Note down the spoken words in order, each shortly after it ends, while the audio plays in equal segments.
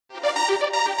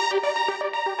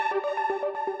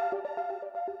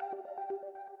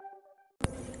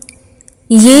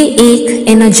ये एक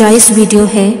energise video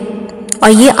है और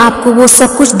ये आपको वो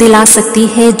सब कुछ दिला सकती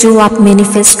है जो आप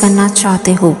मैनिफेस्ट करना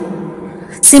चाहते हो।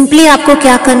 सिंपली आपको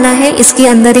क्या करना है, इसके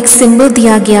अंदर एक सिंबल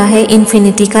दिया गया है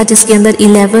इन्फिनिटी का, जिसके अंदर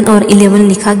 11 और 11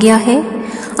 लिखा गया है।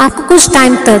 आपको कुछ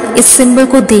टाइम तक इस सिंबल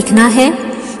को देखना है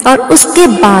और उसके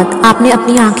बाद आपने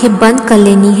अपनी आंखें बंद कर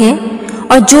लेनी है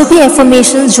और जो भी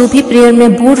एफर्मेशंस, जो भी प्रेयर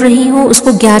मैं बोल रही हूँ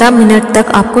उसको 11 मिनट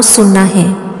तक आपको सुनना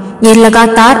है। ये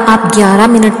लगातार आप 11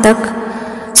 मिनट तक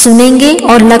सुनेंगे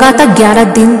और लगातार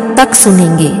 11 दिन तक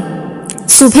सुनेंगे।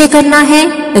 सुबह करना है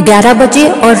 11 बजे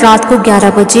और रात को 11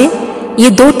 बजे। ये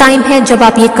 2 टाइम है जब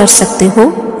आप ये कर सकते हो।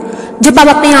 जब आप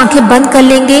अपनी आंखें बंद कर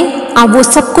लेंगे, आप वो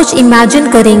सब कुछ इमेजिन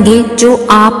करेंगे जो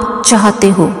आप चाहते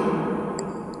हो।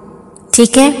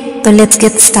 ठीक है, तो let's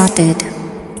get started.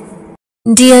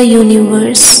 Dear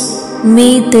universe, may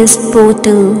this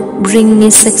portal bring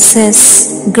me success,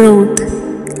 growth,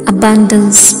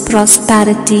 abundance,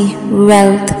 prosperity,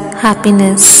 wealth,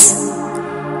 happiness.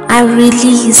 I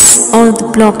release all the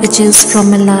blockages from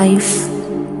my life.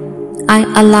 I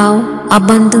allow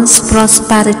abundance,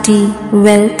 prosperity,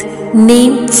 wealth,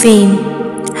 name, fame,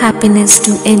 happiness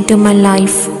to enter my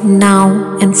life now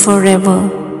and forever.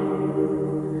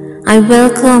 I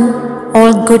welcome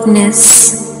all goodness.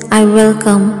 I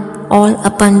welcome all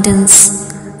abundance.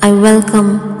 I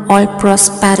welcome all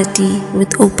prosperity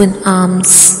with open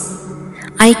arms.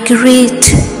 I create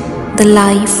the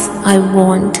life I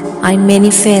want. I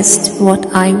manifest what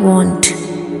I want.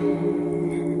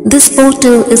 This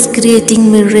portal is creating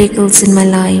miracles in my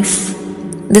life.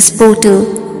 This portal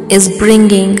is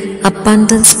bringing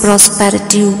abundance,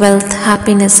 prosperity, wealth,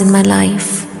 happiness in my life.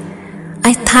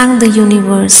 I thank the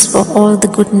universe for all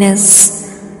the goodness.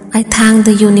 I thank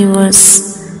the universe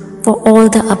for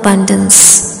all the abundance.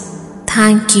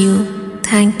 Thank you,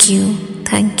 thank you,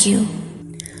 thank you.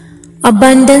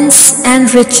 Abundance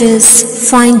and riches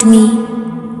find me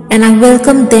and I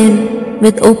welcome them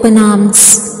with open arms.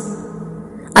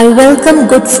 I welcome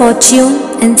good fortune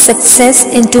and success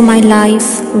into my life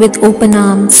with open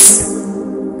arms.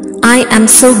 I am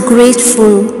so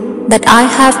grateful that I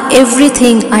have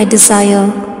everything I desire.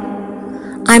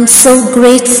 I am so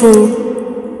grateful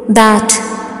that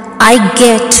I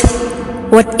get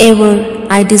whatever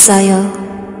I desire.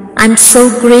 I'm so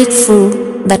grateful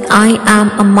that I am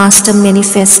a master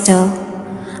manifester.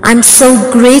 I'm so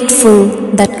grateful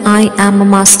that I am a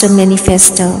master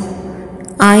manifester.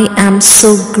 I am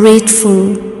so grateful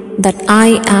that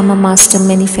I am a master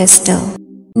manifester.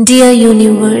 Dear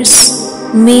universe,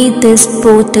 may this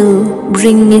portal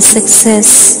bring me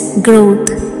success, growth,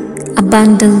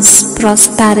 abundance,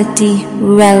 prosperity,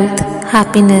 wealth,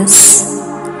 happiness.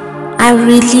 I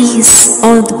release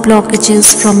all the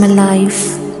blockages from my life.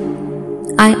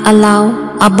 I allow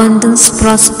abundance,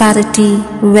 prosperity,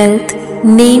 wealth,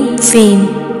 name, fame,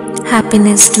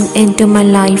 happiness to enter my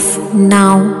life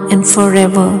now and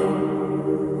forever.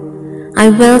 I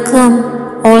welcome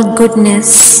all goodness.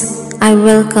 I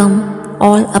welcome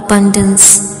all abundance.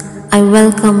 I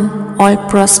welcome all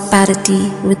prosperity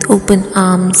with open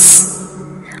arms.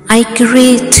 I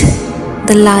create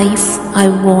the life I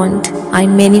want. I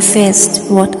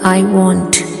manifest what I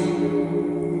want.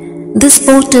 This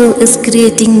portal is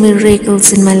creating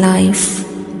miracles in my life.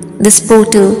 This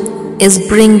portal is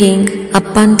bringing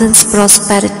abundance,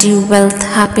 prosperity, wealth,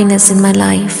 happiness in my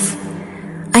life.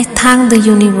 I thank the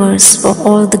universe for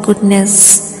all the goodness.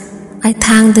 I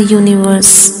thank the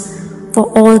universe for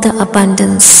all the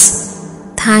abundance.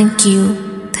 Thank you,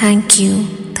 thank you,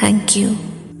 thank you.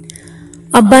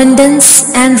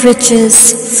 Abundance and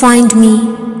riches find me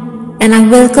and I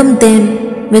welcome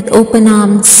them with open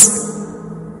arms.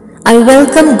 I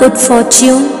welcome good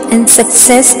fortune and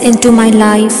success into my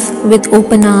life with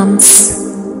open arms.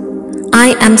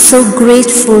 I am so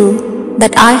grateful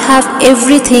that I have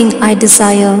everything I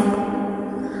desire.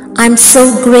 I am so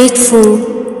grateful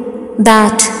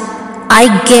that I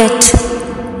get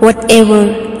whatever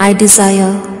I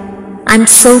desire. I am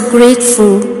so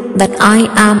grateful that I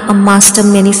am a master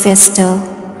manifester.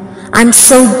 I am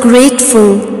so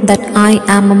grateful that I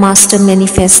am a master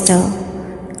manifester.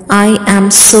 I am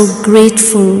so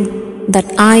grateful that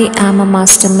I am a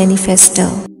master manifester.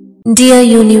 Dear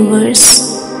universe,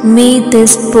 may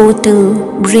this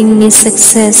portal bring me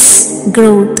success,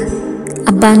 growth,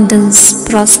 abundance,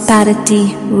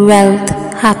 prosperity, wealth,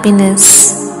 happiness.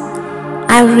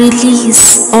 I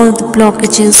release all the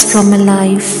blockages from my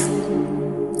life.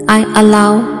 I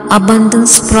allow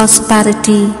abundance,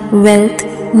 prosperity, wealth,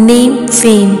 name,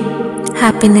 fame,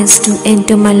 happiness to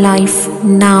enter my life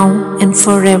now and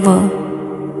forever.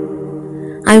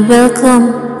 I welcome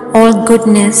all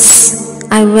goodness.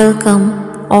 I welcome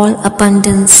all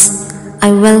abundance.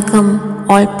 I welcome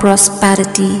all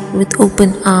prosperity with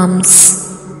open arms.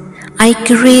 I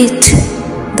create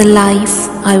the life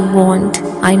I want.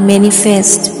 I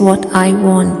manifest what I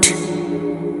want.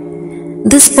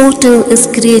 This portal is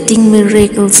creating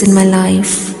miracles in my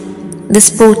life. This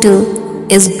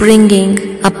portal is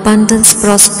bringing abundance,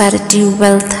 prosperity,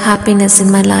 wealth, happiness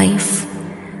in my life.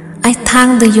 I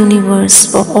thank the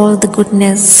universe for all the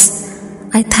goodness.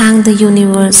 I thank the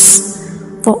universe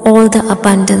for all the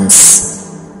abundance.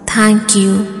 Thank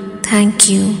you, thank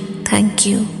you, thank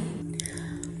you.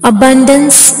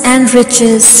 Abundance and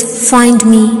riches find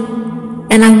me,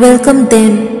 and I welcome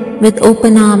them with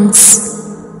open arms.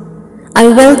 I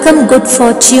welcome good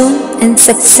fortune and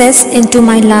success into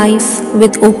my life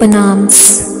with open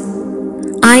arms.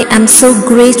 I am so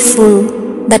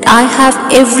grateful that I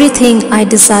have everything I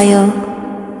desire.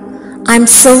 I'm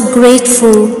so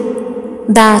grateful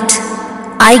that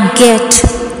I get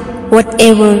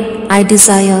whatever I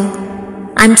desire.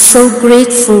 I'm so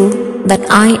grateful that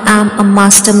I am a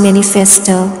master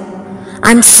manifester.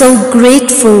 I'm so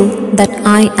grateful that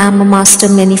I am a master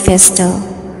manifester.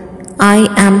 I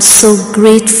am so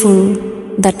grateful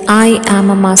that I am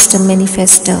a master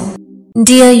manifester.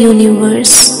 Dear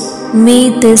universe, may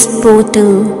this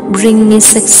portal bring me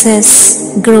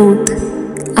success, growth,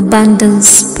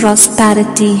 abundance,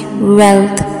 prosperity,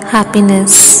 wealth,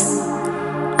 happiness.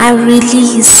 I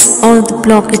release all the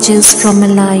blockages from my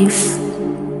life.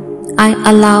 I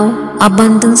allow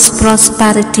abundance,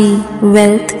 prosperity,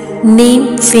 wealth,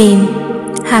 name, fame,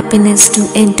 happiness to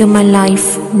enter my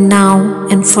life now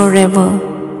and forever.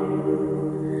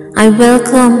 I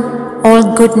welcome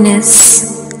all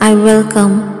goodness. I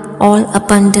welcome all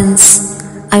abundance.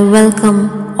 I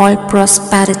welcome all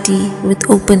prosperity with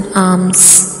open arms.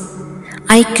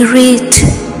 I create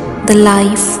the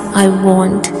life I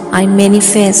want. I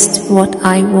manifest what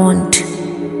I want.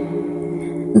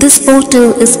 This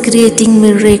portal is creating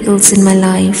miracles in my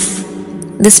life.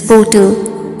 This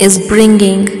portal is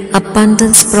bringing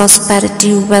abundance,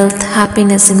 prosperity, wealth,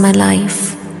 happiness in my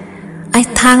life. I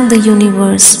thank the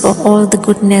universe for all the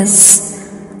goodness.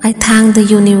 I thank the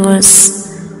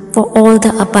universe for all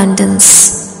the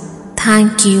abundance.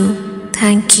 Thank you,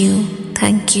 thank you,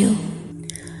 thank you.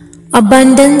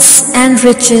 Abundance and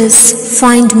riches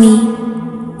find me,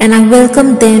 and I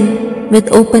welcome them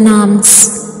with open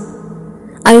arms.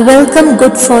 I welcome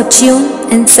good fortune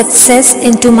and success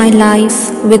into my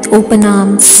life with open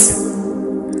arms.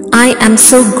 I am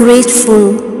so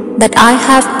grateful that I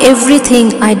have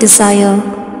everything I desire.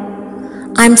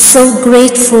 I'm so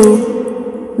grateful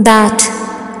that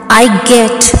I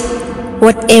get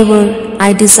whatever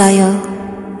I desire.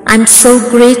 I'm so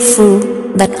grateful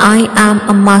that I am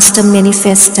a master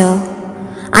manifester.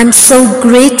 I'm so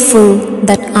grateful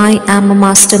that I am a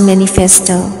master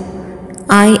manifester.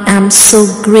 I am so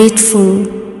grateful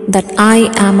that I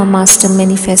am a master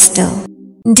manifester.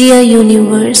 Dear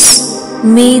universe,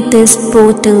 may this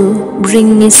portal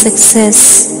bring me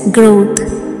success, growth,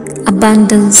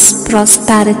 abundance,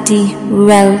 prosperity,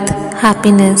 wealth,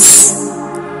 happiness.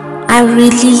 I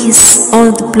release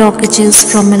all the blockages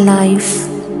from my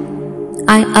life.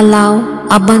 I allow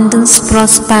abundance,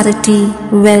 prosperity,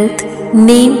 wealth,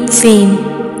 name, fame,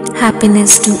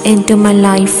 happiness to enter my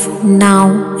life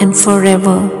now and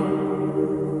forever.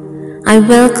 I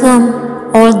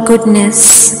welcome all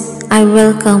goodness. I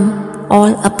welcome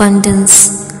all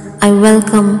abundance. I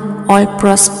welcome all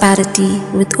prosperity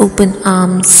with open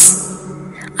arms.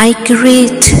 I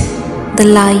create the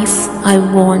life I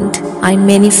want. I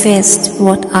manifest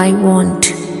what I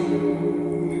want.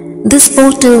 This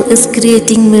portal is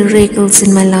creating miracles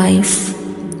in my life.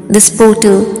 This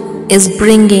portal is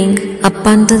bringing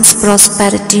abundance,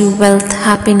 prosperity, wealth,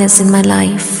 happiness in my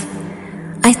life.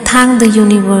 I thank the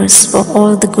universe for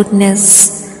all the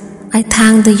goodness. I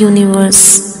thank the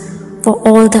universe for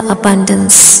all the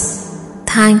abundance.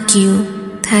 Thank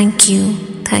you, thank you,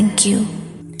 thank you.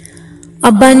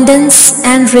 Abundance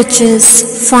and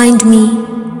riches find me,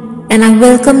 and I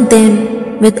welcome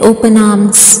them with open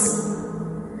arms.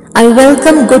 I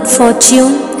welcome good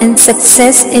fortune and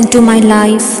success into my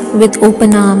life with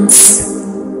open arms.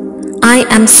 I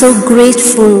am so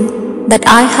grateful that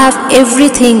I have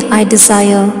everything I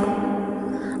desire.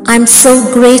 I'm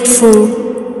so grateful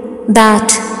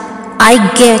that I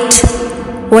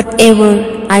get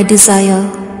whatever I desire.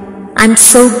 I'm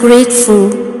so grateful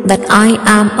that I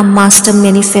am a master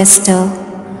manifester.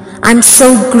 I'm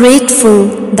so grateful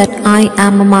that I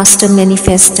am a master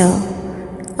manifester.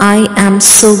 I am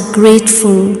so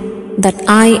grateful that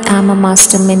I am a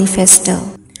master manifester.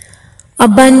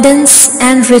 Abundance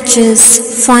and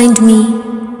riches find me,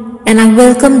 and I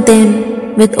welcome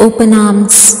them with open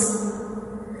arms.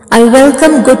 I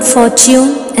welcome good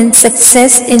fortune and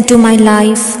success into my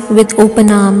life with open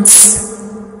arms.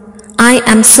 I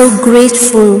am so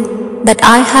grateful that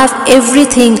I have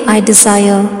everything I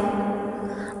desire.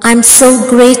 I'm so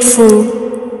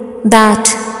grateful that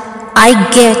I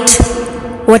get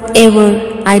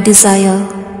whatever I desire.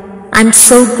 I'm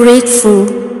so grateful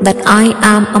that I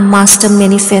am a master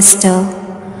manifester.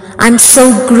 I'm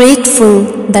so grateful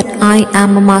that I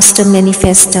am a master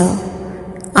manifester.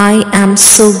 I am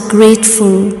so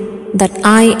grateful that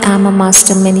I am a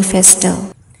master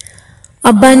manifester.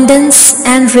 Abundance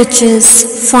and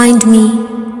riches find me,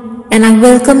 and I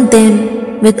welcome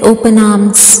them with open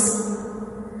arms.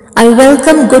 I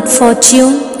welcome good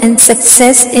fortune and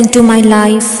success into my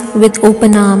life with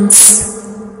open arms.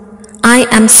 I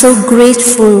am so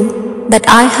grateful that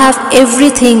I have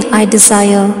everything I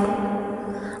desire.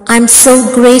 I'm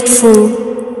so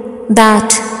grateful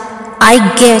that I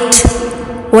get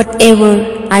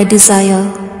whatever I desire.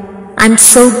 I'm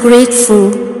so grateful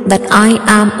that I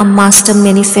am a master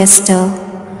manifester.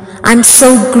 I'm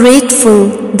so grateful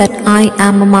that I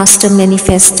am a master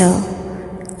manifester.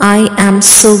 I am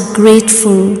so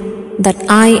grateful that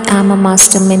I am a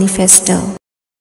master manifester.